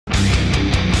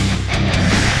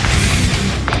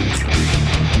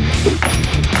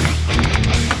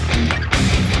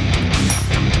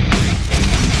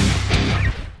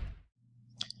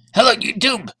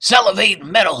YouTube, Salivate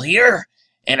Metal here,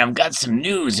 and I've got some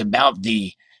news about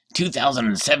the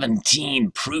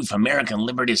 2017 Proof American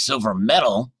Liberty Silver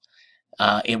Medal.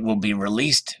 It will be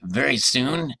released very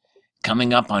soon,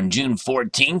 coming up on June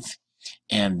 14th,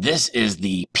 and this is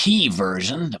the P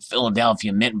version, the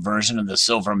Philadelphia Mint version of the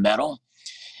silver medal,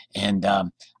 and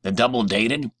the double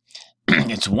dated.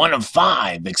 It's one of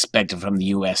 5 expected from the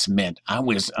U.S. Mint. I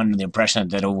was under the impression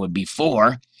that it would be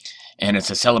 4, and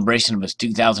it's a celebration of its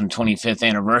 2025th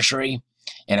anniversary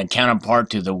and a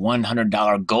counterpart to the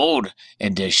 $100 gold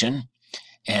edition.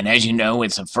 And as you know,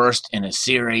 it's the first in a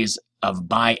series of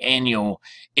biannual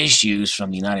issues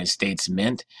from the United States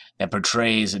Mint that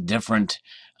portrays different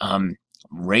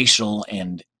racial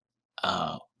and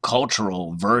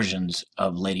cultural versions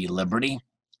of Lady Liberty,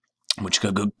 which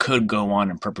could go on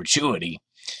in perpetuity.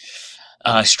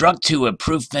 Struck to a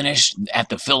proof finish at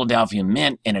the Philadelphia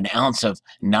Mint in an ounce of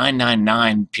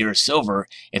 999 pure silver.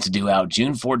 It's due out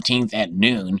June 14th at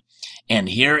noon. And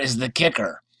here is the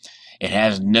kicker. It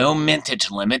has no mintage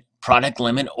limit, product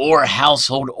limit, or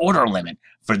household order limit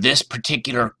for this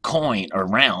particular coin or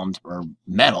round or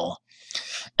metal.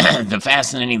 The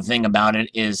fascinating thing about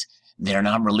it is they're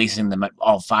not releasing them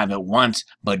all 5 at once,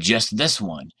 but just this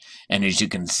one. And as you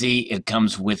can see, it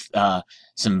comes with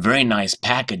some very nice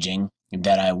packaging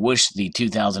that I wish the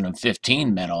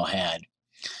 2015 medal had.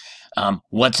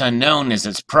 What's unknown is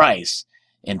its price.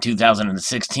 In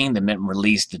 2016, the Mint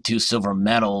released the 2 silver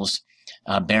medals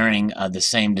bearing the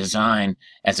same design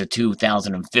as a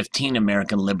 2015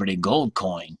 American Liberty gold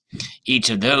coin. Each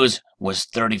of those was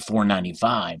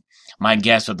 $34.95. My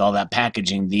guess, with all that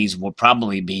packaging, these will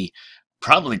probably be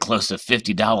close to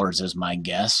 $50 is my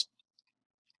guess.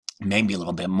 Maybe a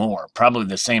little bit more. Probably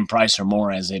the same price or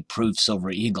more as a Proof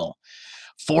Silver Eagle.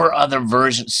 4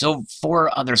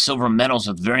 other silver medals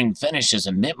with varying finishes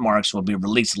and mint marks will be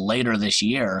released later this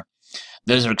year.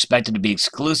 Those are expected to be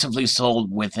exclusively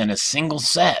sold within a single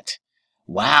set.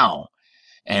 Wow.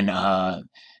 And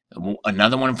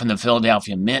another one from the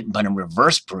Philadelphia Mint, but in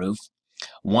reverse proof.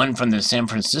 One from the San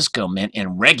Francisco Mint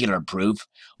in regular proof.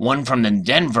 One from the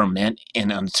Denver Mint in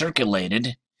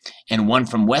uncirculated. And one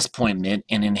from West Point Mint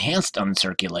in enhanced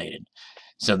uncirculated.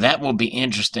 So that will be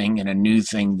interesting and a new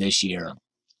thing this year.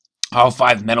 All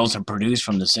 5 medals are produced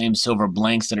from the same silver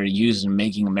blanks that are used in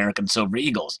making American Silver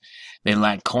Eagles. They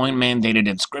lack coin-mandated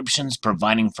inscriptions,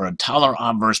 providing for a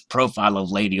taller-obverse profile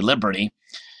of Lady Liberty.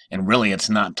 And really, it's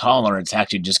not taller; it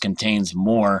actually just contains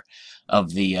more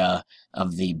of the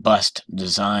bust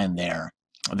design there.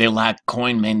 They lack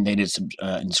coin-mandated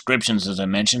inscriptions, as I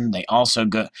mentioned. They also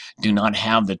do not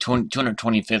have the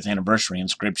 225th anniversary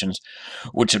inscriptions,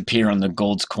 which appear on the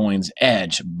gold coin's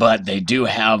edge, but they do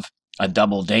have a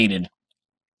double dated,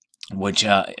 which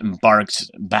embarks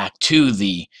back to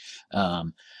the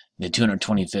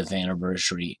 225th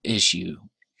anniversary issue.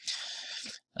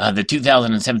 The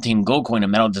 2017 gold coin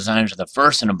and metal designs are the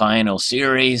first in a biennial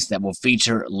series that will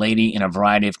feature Lady in a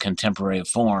variety of contemporary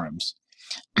forms.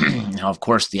 Now, of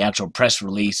course, the actual press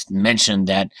release mentioned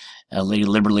that Lady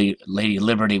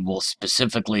Liberty will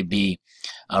specifically be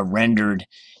rendered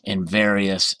in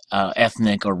various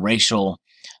ethnic or racial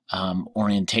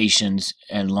orientations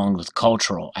and along with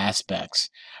cultural aspects.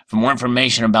 For more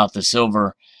information about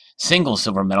the single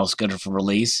silver medal scheduled for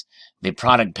release, the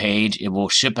product page, it will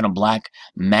ship in a black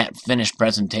matte finish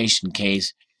presentation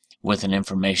case with an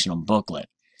informational booklet.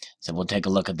 So we'll take a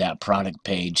look at that product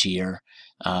page here.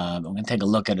 I'm going to take a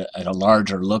look at a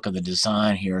larger look of the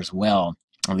design here as well.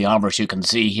 On the obverse, you can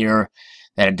see here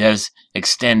that it does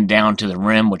extend down to the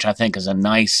rim, which I think is a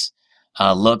nice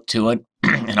look to it.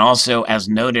 And also, as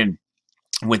noted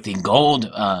with the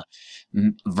gold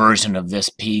version of this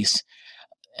piece,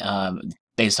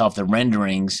 based off the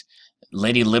renderings,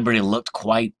 Lady Liberty looked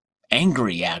quite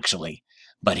angry, actually.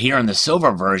 But here in the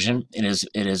silver version, it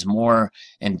is more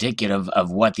indicative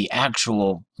of what the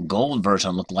actual gold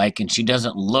version looked like, and she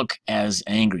doesn't look as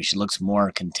angry. She looks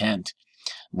more content,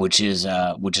 which is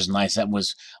nice. That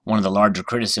was one of the larger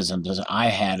criticisms that I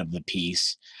had of the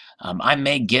piece. I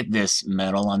may get this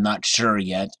medal. I'm not sure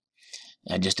yet.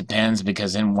 It just depends,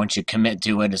 because then once you commit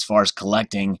to it as far as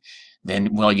collecting,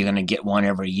 then, well, you're going to get one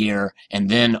every year, and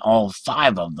then all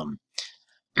 5 of them.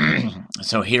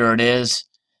 So here it is.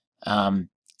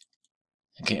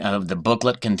 Of the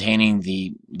booklet containing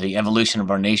the evolution of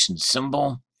our nation's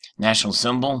national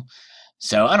symbol.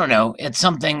 So I don't know. It's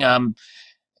something.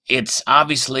 It's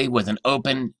obviously with an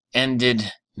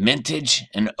open-ended mintage,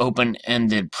 an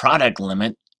open-ended product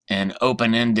limit, an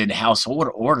open-ended household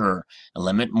order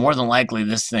limit. More than likely,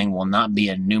 this thing will not be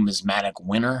a numismatic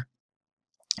winner,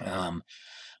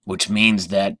 which means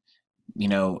that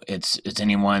it's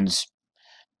anyone's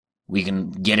We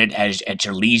can get it at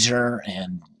your leisure,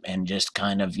 and just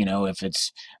kind of, if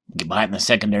it's, you buy it in the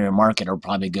secondary market, it'll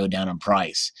probably go down in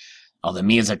price. Although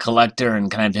me as a collector and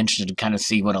kind of interested to kind of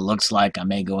see what it looks like, I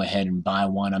may go ahead and buy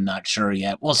one. I'm not sure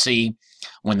yet. We'll see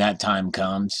when that time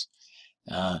comes.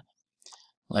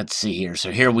 Let's see here.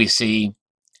 So here we see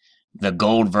the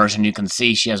gold version. You can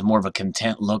see she has more of a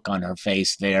content look on her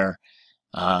face there.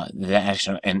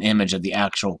 An image of the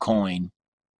actual coin.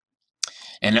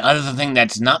 And the other thing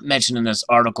that's not mentioned in this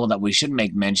article that we should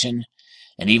make mention,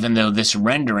 and even though this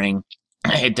rendering,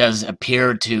 it does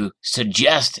appear to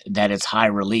suggest that it's high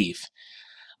relief,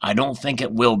 I don't think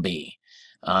it will be.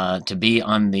 To be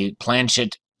on the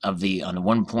planchet on the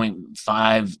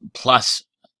 1.5 plus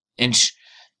inch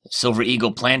Silver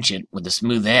Eagle planchet with a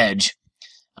smooth edge,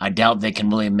 I doubt they can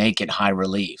really make it high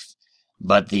relief.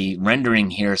 But the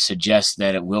rendering here suggests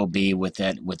that it will be with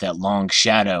that long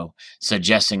shadow,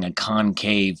 suggesting a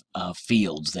concave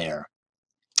fields there.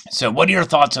 So what are your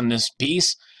thoughts on this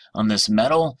piece, on this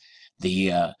metal?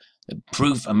 The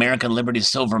Proof American Liberty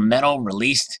Silver Metal,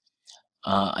 released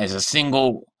as a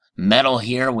single metal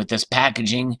here with this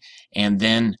packaging, and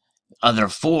then other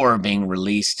 4 being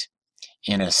released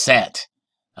in a set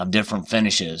of different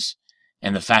finishes.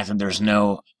 And the fact that there's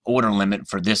no order limit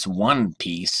for this one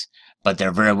piece, but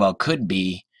there very well could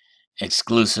be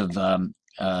exclusive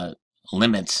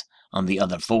limits on the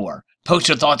other 4. Post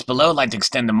your thoughts below. I'd like to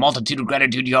extend a multitude of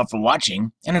gratitude to you all for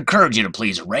watching, and encourage you to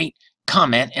please rate,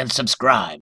 comment, and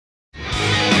subscribe.